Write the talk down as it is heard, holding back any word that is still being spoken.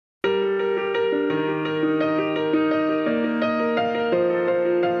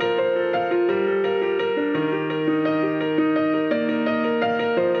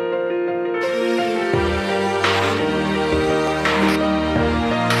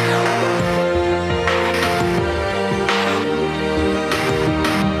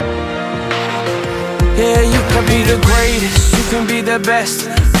be the greatest, you can be the best.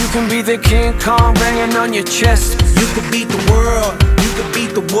 You can be the King Kong banging on your chest. You could beat the world, you could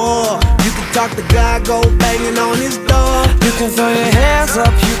beat the war. You can talk to God, go banging on his door. You can throw your hands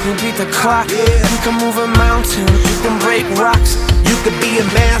up, you can beat the clock. You can move a mountain, you can break rocks. You could be a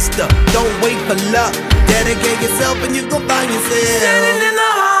master, don't wait for luck. Dedicate yourself and you gon' find yourself standing in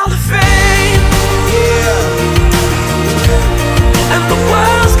the Hall of Fame. Yeah. And the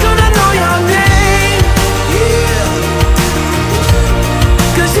world's gonna know your name. Yeah.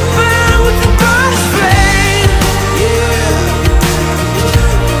 Cause you burn with the brightest flame. Yeah.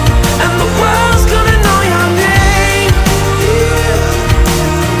 And the world's gonna know your name.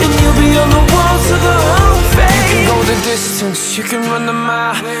 Yeah. And you'll be on the walls of the Hall of Fame. You can go the distance, you can run the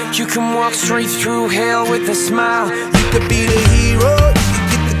mile. You can walk straight through hell with a smile. You could be the hero, you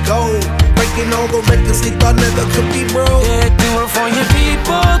could get the gold. Breaking all the records they thought never could be broke. Yeah, do it for your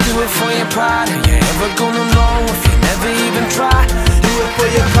people, do it for your pride. Are you ever gonna know if you never even try? Do it for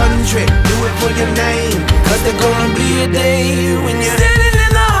your country, do it for your name. Cause there's gonna be a day when you're standing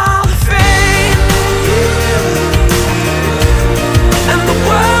in the Hall of Fame. Yeah. And the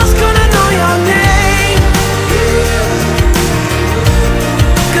world's gonna know your name. Yeah.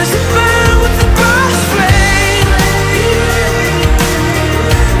 Cause you burn with the brightest flame.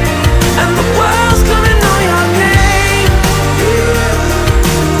 And the world's gonna know your name.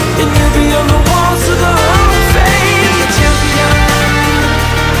 And you'll be on the walls of the Hall of Fame. Be a champion.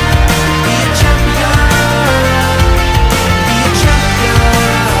 Be a champion. Be a champion.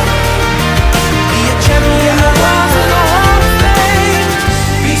 Be a champion. On the walls of the Hall of Fame.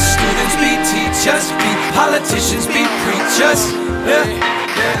 Be students, be teachers, be politicians, be preachers.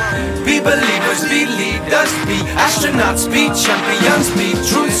 Be believers, be leaders, be astronauts, be champions, be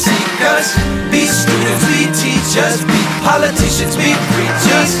truth seekers. Be students, be teachers, be politicians, be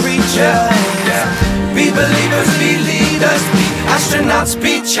preachers. Be believers, be leaders, be astronauts,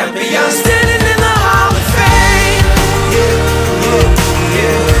 be champions. Standing in the Hall of Fame. Yeah, yeah,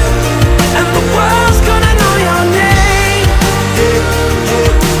 yeah. And the world's gonna know your name. Yeah, yeah,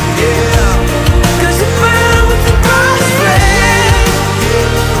 yeah. Cause you burn with the brightest flame.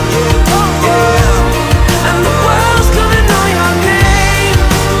 And the world's gonna know your name.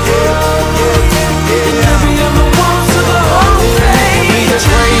 And you'll be on the walls of the Hall of Fame. You can be the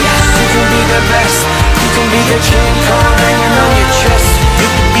greatest, you can be the best. You can be the King Kong hanging on your chest. You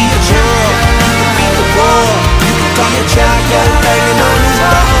can be a world, you can beat the war. You can call your child, go banging on his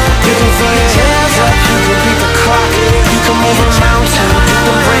door. You can throw your hands up, you can beat the clock. You can move a mountain, you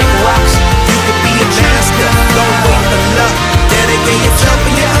can break rocks. You can be a master, don't wait for luck. Dedicate yourself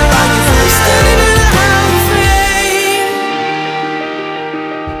and you can find yourself Standing in the Hall of Fame.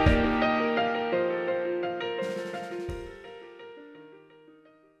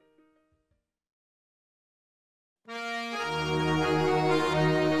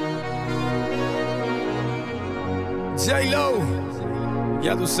 J-Lo,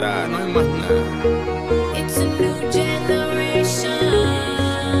 ya tú sabes, no hay más nada. It's a new generation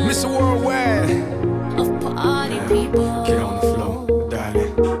Mr. Worldwide, of party people. get on the floor,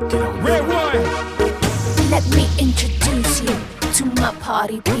 darling, get on the Red one. Let me introduce you to my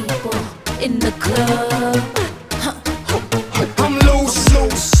party people in the club. I'm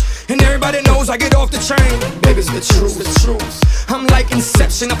loose, and everybody knows I get off the train. Baby, it's the truth. I'm like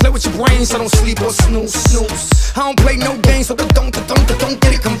Inception, I play with your brain, so don't sleep or snooze. I don't play no games, so don't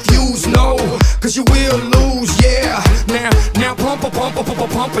get it confused, no. Cause you will lose, yeah. Now pump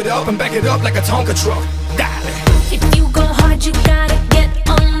it up and back it up like a Tonka truck. Darling. If you go hard, you gotta get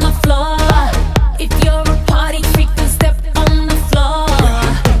on the floor. If you're a party freak, then step on the floor.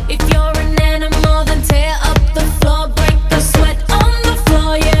 If you're an animal, then tear up the floor. Break the sweat on the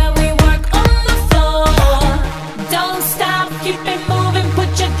floor, yeah, we work on the floor. Don't stop, keep it moving, put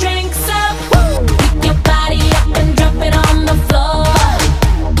your drinks up. Pick your body up and drop it on the floor.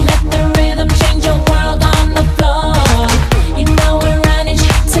 Let the rhythm change your world on the floor. You know we're running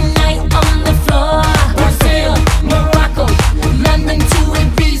tonight on the floor. Brazil, Morocco, London to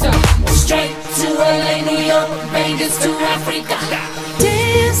Ibiza, straight to LA.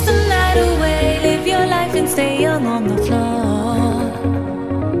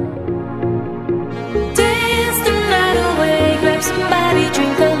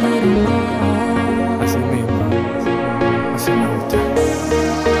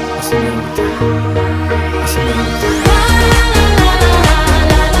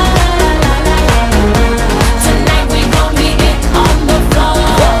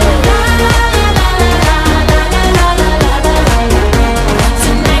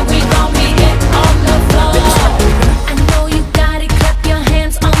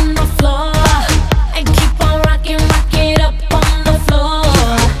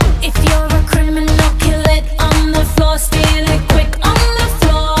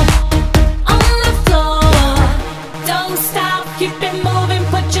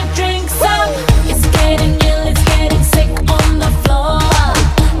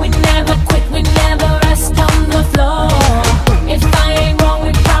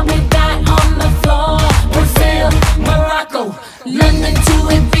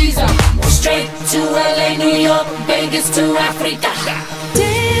 África.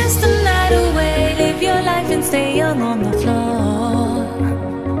 Dance the night away, live your life and stay young on the floor.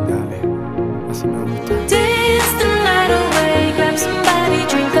 Dance the night away, grab somebody,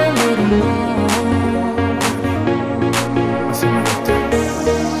 drink a little more.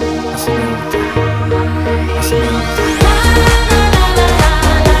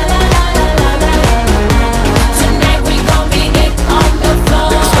 Tonight we gon' be it on the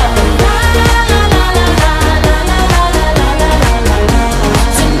floor.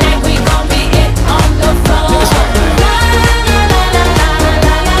 Tonight we gon' be it on the floor.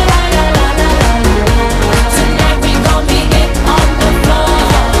 Tonight we gon' be it on the floor.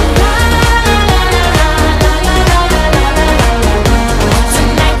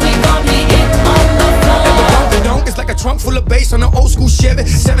 Tonight we gon' be it on the floor. Donk is like a trunk full of bass on an old school Chevy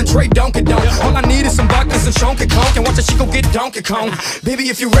 7-tray Donkey Donk. All I need is some vodka and some Chonky Conk, and watch a chico get Donkey Kong. Baby,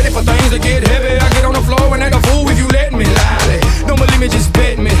 if you ready for things to get heavy, I get on the floor and act a fool if you let me. Lally, don't believe me, just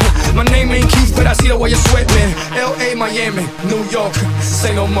bet me. My name ain't Keith, but I see the way you sweat me. L.A., Miami, New York,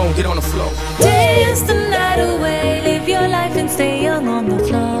 say no more, get on the floor. Dance the night away, live your life and stay young on the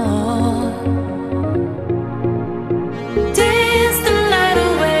floor. Dance the night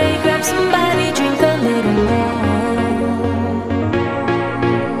away, grab somebody, drink a little more.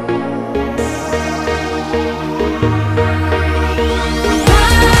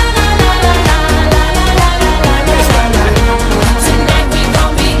 Tonight we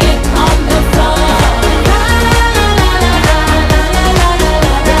gon' be it on the floor.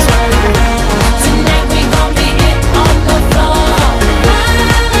 Tonight we gon' be it on the floor. Tonight we gon' be it on the floor.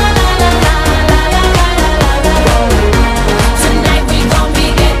 Tonight we gon' be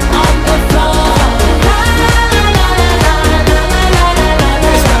it on the floor.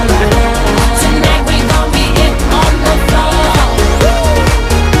 Tonight we gon' be it on the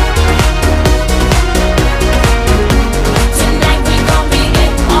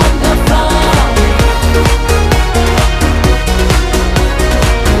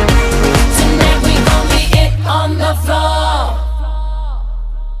floor. Tonight we gon' be it on the floor.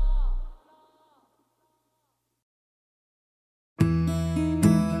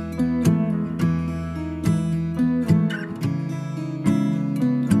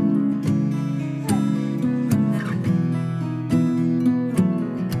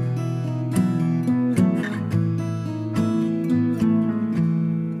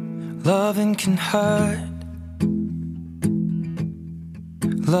 Loving can hurt.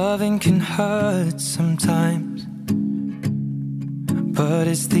 Loving can hurt sometimes, but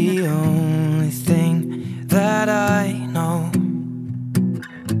it's the only thing that I know.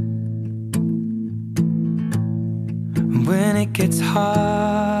 When it gets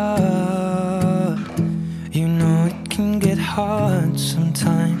hard, you know it can get hard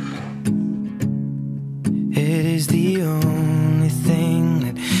sometimes. It is the only thing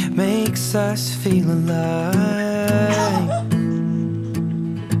that makes us feel alive.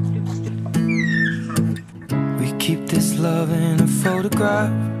 We keep this love in a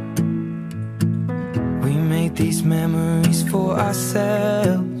photograph. We made these memories for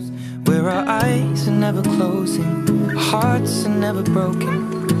ourselves, where our eyes are never closing, our hearts are never broken,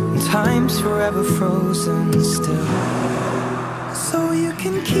 and time's forever frozen still. So you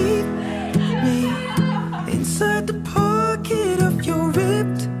can keep me inside the pocket of your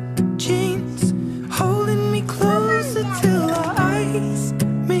ripped jeans, holding me closer till our eyes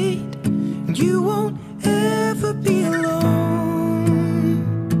meet. You won't ever be alone.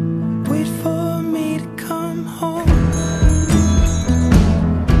 Wait for me to come home.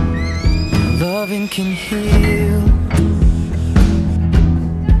 Loving can heal.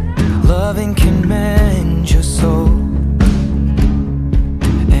 Loving can mend your soul,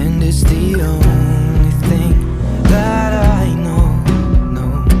 and it's the only thing that I know.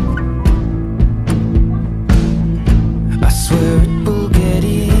 I swear it will get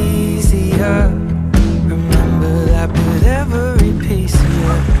easier. Remember that with every piece of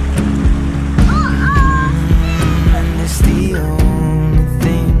you. And it's the only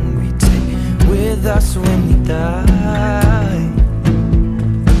thing we take with us when we die.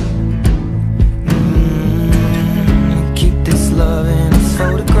 We keep this love in a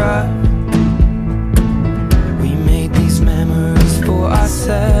photograph. We made these memories for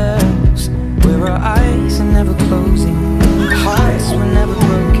ourselves, where our eyes are never closing, our hearts were never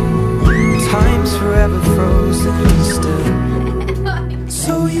broken, time's forever frozen still.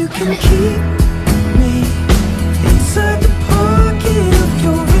 So you can keep me inside the pocket of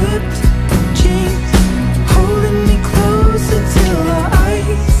your ripped jeans, holding me closer till our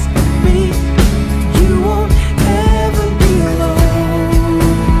eyes meet. You won't ever be alone.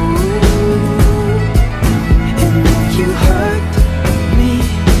 And if you hurt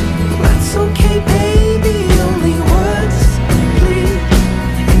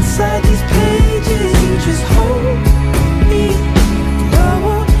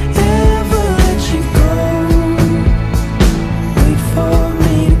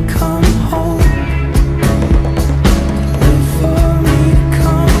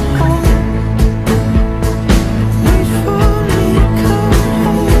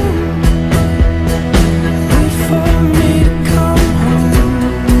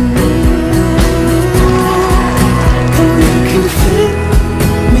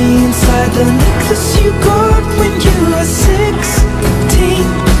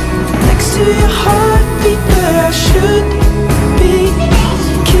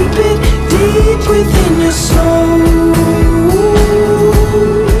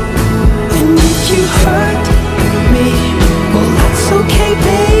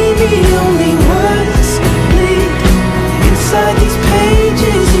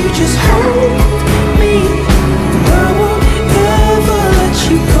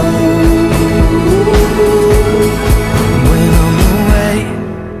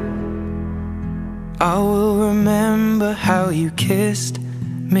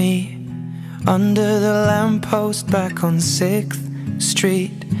under the lamppost back on 6th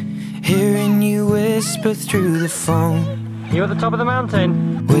Street, hearing you whisper through the phone. You at the top of the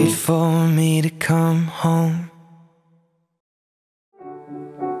mountain? Wait for me to come home.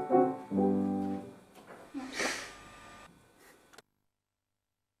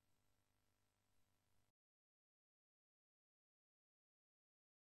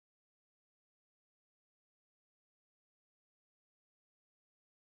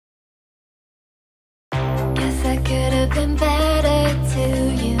 Guess I could have been better to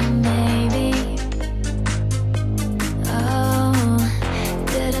you, maybe. Oh,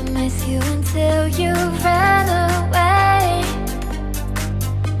 did I miss you until you ran away?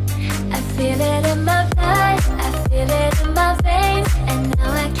 I feel it in my blood, I feel it in my veins, and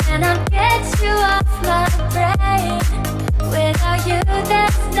now I cannot get you off my brain. Without you,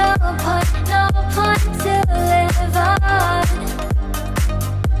 there's no point to live on.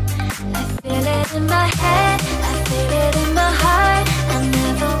 I feel it in my head, I feel it in my heart. I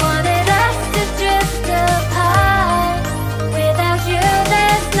never wanted us to drift apart. Without you,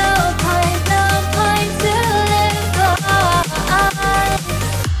 there's no point to live on.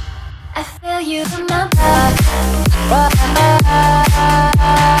 I feel you in my blood.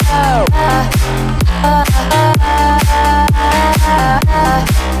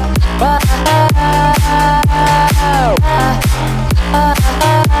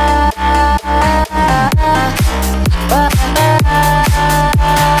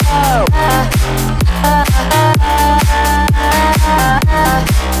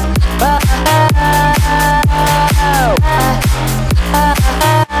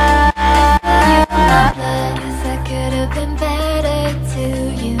 Guess I could have been better to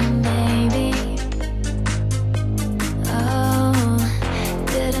you, maybe. Oh,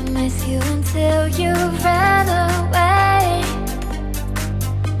 did I miss you until you ran away?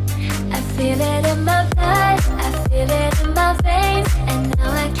 I feel it in my blood, I feel it in my veins, and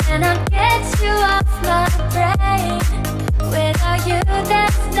now I cannot get you off my brain. Without you,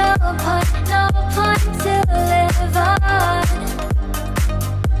 there's no point